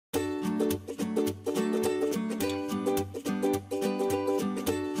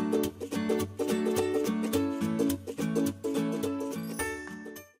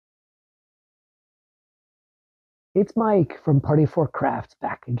It's Mike from Party for Crafts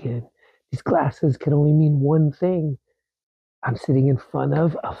back again. These glasses can only mean one thing. I'm sitting in front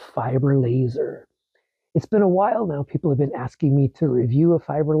of a fiber laser. It's been a while now. People have been asking me to review a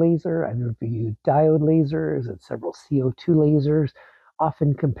fiber laser. I've reviewed diode lasers and several CO2 lasers,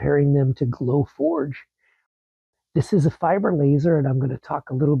 often comparing them to Glowforge. This is a fiber laser, and I'm going to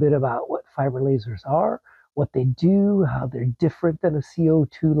talk a little bit about what fiber lasers are, what they do, how they're different than a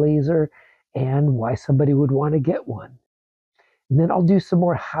CO2 laser, and why somebody would want to get one. And then I'll do some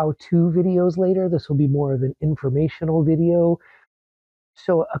more how-to videos later. This will be more of an informational video.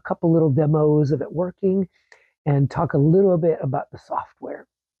 Show a couple little demos of it working and talk a little bit about the software.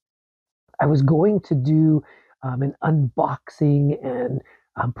 I was going to do an unboxing and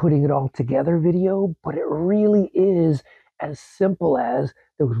putting it all together video, but it really is as simple as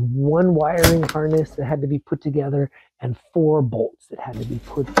there was one wiring harness that had to be put together and 4 bolts that had to be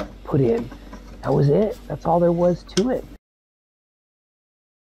put in. That was it. That's all there was to it.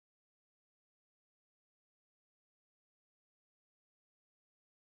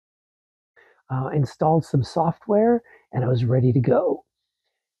 Installed some software, and I was ready to go.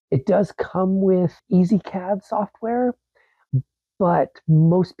 It does come with EasyCAD software, but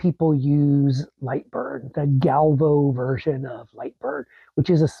most people use Lightburn, the Galvo version of Lightburn, which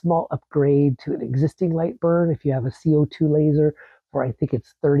is a small upgrade to an existing Lightburn. If you have a CO2 laser for, I think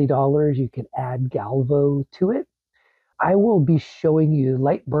it's $30, you can add Galvo to it. I will be showing you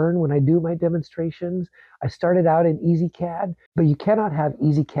Lightburn when I do my demonstrations. I started out in EasyCAD, but you cannot have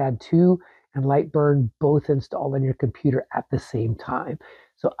EasyCAD 2 and Lightburn both installed on your computer at the same time.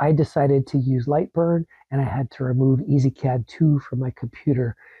 So I decided to use Lightburn, and I had to remove EasyCAD 2 from my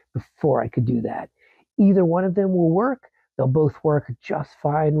computer before I could do that. Either one of them will work. They'll both work just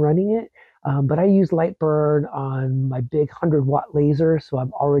fine running it. But I use Lightburn on my big 100-watt laser, so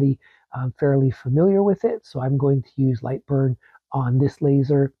I'm already fairly familiar with it. So I'm going to use Lightburn on this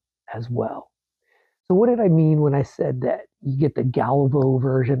laser as well. So what did I mean when I said that you get the Galvo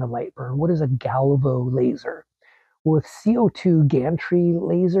version of Lightburn? What is a Galvo laser? Well, with CO2 gantry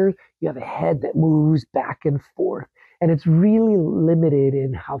lasers, you have a head that moves back and forth. And it's really limited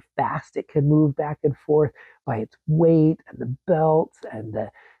in how fast it can move back and forth by its weight and the belts and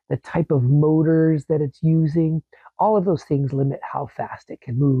the type of motors that it's using. All of those things limit how fast it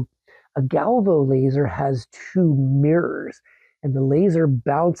can move. A Galvo laser has 2 mirrors, and the laser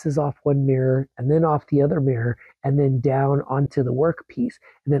bounces off one mirror and then off the other mirror and then down onto the workpiece.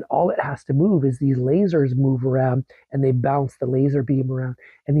 And then all it has to move is these lasers move around and they bounce the laser beam around.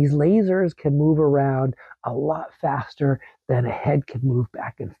 And these lasers can move around a lot faster than a head can move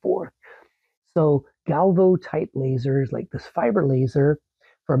back and forth. So Galvo type lasers like this fiber laser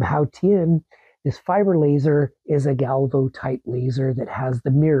from Haotian, this fiber laser is a Galvo type laser that has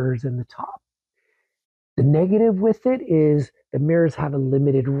the mirrors in the top. The negative with it is the mirrors have a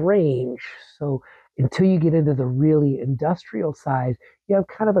limited range. So until you get into the really industrial side, you have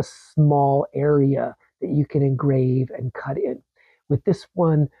kind of a small area that you can engrave and cut in. With this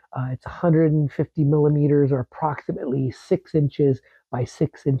one, it's 150 millimeters or approximately 6 inches by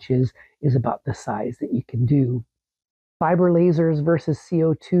 6 inches is about the size that you can do. Fiber lasers versus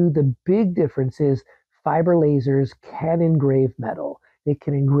CO2, the big difference is fiber lasers can engrave metal. They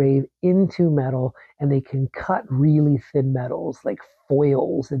can engrave into metal, and they can cut really thin metals like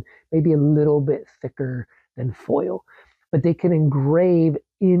foils and maybe a little bit thicker than foil. But they can engrave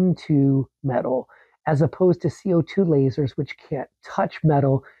into metal as opposed to CO2 lasers, which can't touch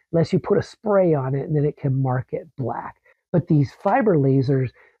metal unless you put a spray on it and then it can mark it black. But these fiber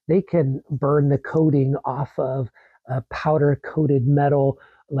lasers, they can burn the coating off of a powder coated metal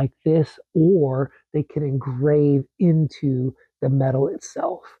like this, or they can engrave into the metal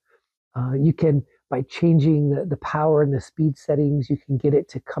itself. You can, by changing the power and the speed settings, you can get it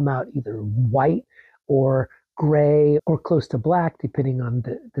to come out either white or gray or close to black, depending on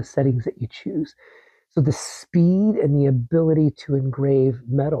the settings that you choose. So the speed and the ability to engrave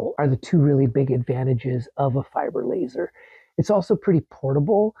metal are the 2 really big advantages of a fiber laser. It's also pretty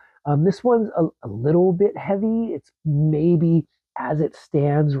portable. This one's a little bit heavy. It's maybe, as it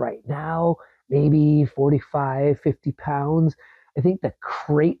stands right now, maybe 45, 50 pounds. I think the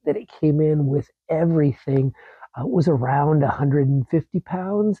crate that it came in with everything was around 150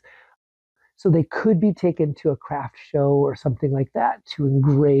 pounds. So they could be taken to a craft show or something like that to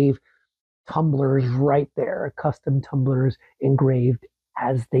engrave tumblers right there, custom tumblers engraved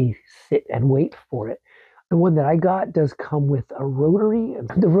as they sit and wait for it. The one that I got does come with a rotary, and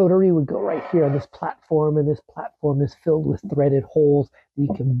the rotary would go right here on this platform, and this platform is filled with threaded holes. You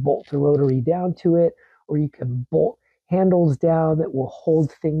can bolt the rotary down to it, or you can bolt handles down that will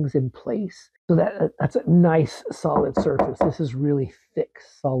hold things in place. So that's a nice solid surface. This is really thick,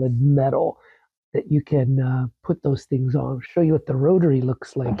 solid metal that you can put those things on. I'll show you what the rotary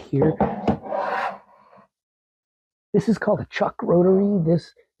looks like here. This is called a chuck rotary.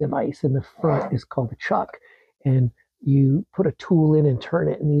 This device in the front is called a chuck. And you put a tool in and turn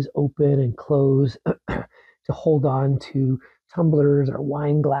it, and these open and close to hold on to tumblers or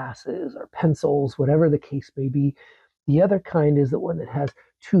wine glasses or pencils, whatever the case may be. The other kind is the one that has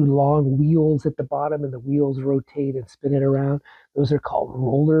two long wheels at the bottom, and the wheels rotate and spin it around. Those are called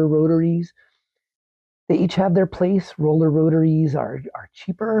roller rotaries. They each have their place. Roller rotaries are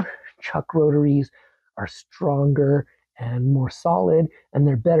cheaper. Chuck rotaries are stronger and more solid, and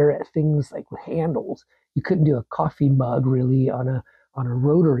they're better at things like with handles. You couldn't do a coffee mug really on a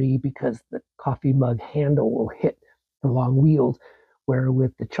rotary because the coffee mug handle will hit the long wheels. Where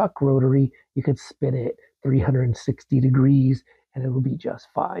with the chuck rotary, you could spin it 360 degrees and it'll be just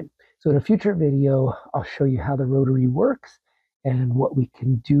fine. So in a future video, I'll show you how the rotary works and what we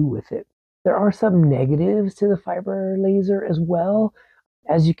can do with it. There are some negatives to the fiber laser as well.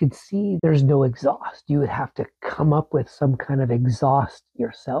 As you can see, there's no exhaust. You would have to come up with some kind of exhaust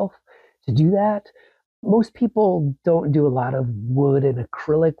yourself to do that. Most people don't do a lot of wood and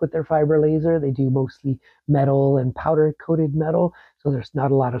acrylic with their fiber laser. They do mostly metal and powder coated metal, so there's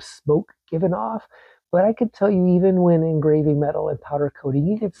not a lot of smoke given off. But I could tell you, even when engraving metal and powder coating,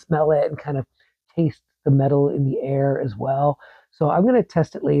 you can smell it and kind of taste the metal in the air as well. So I'm going to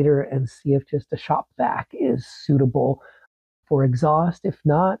test it later and see if just a shop vac is suitable for exhaust. If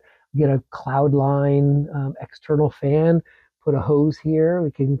not, get a Cloudline external fan, put a hose here.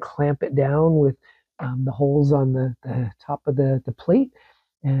 We can clamp it down with the holes on the top of the plate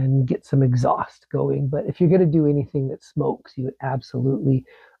and get some exhaust going. But if you're going to do anything that smokes, you would absolutely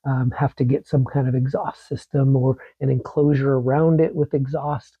have to get some kind of exhaust system or an enclosure around it with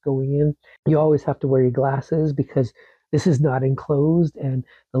exhaust going in. You always have to wear your glasses because this is not enclosed and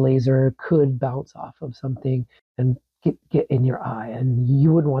the laser could bounce off of something and get in your eye, and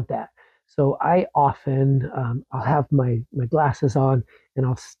you wouldn't want that. So I often, I'll have my glasses on and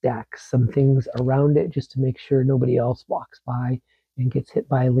I'll stack some things around it just to make sure nobody else walks by and gets hit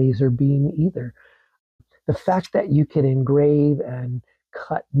by a laser beam either. The fact that you can engrave and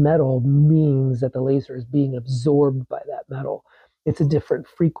cut metal means that the laser is being absorbed by that metal. It's a different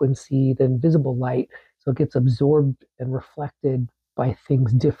frequency than visible light, so it gets absorbed and reflected by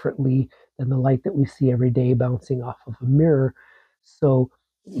things differently than the light that we see every day bouncing off of a mirror. So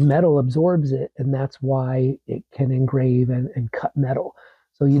metal absorbs it, and that's why it can engrave and cut metal.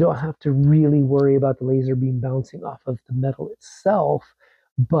 So you don't have to really worry about the laser beam bouncing off of the metal itself,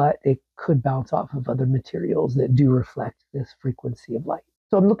 but it could bounce off of other materials that do reflect this frequency of light.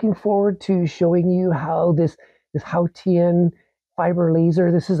 So I'm looking forward to showing you how this Haotian fiber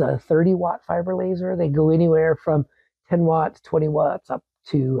laser, this is a 30-watt fiber laser. They go anywhere from 10 watts, 20 watts, up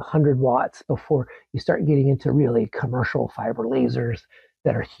to 100 watts before you start getting into really commercial fiber lasers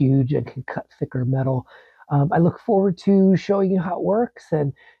that are huge and can cut thicker metal. I look forward to showing you how it works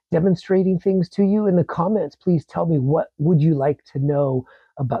and demonstrating things to you. In the comments, please tell me, what would you like to know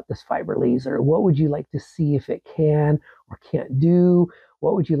about this fiber laser? What would you like to see if it can or can't do?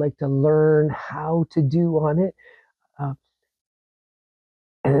 What would you like to learn how to do on it?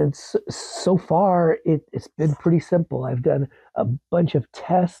 And so far, it's been pretty simple. I've done a bunch of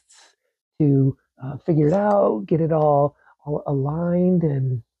tests to figure it out, get it all aligned,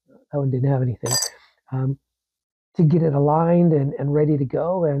 and that one didn't have anything. To get it aligned and ready to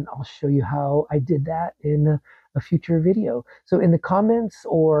go, and I'll show you how I did that in a future video. So in the comments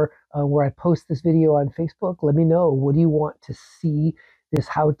or where I post this video on Facebook, let me know, what do you want to see this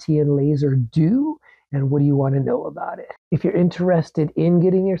Haotian laser do? And what do you want to know about it? If you're interested in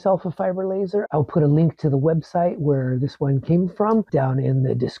getting yourself a fiber laser, I'll put a link to the website where this one came from down in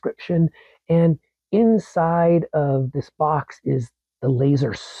the description. And inside of this box is the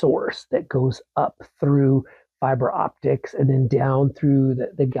laser source that goes up through fiber optics and then down through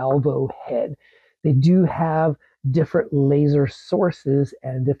the galvo head. They do have different laser sources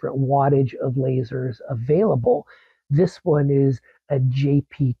and different wattage of lasers available. This one is a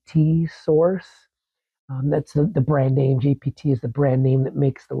JPT source. That's the brand name. JPT is the brand name that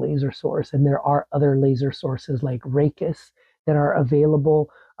makes the laser source. And there are other laser sources like Rakis that are available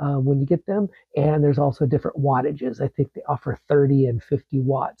when you get them. And there's also different wattages. I think they offer 30 and 50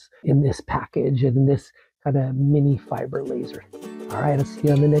 watts in this package and in this kind of mini fiber laser. All right, I'll see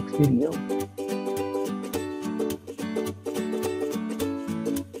you on the next video.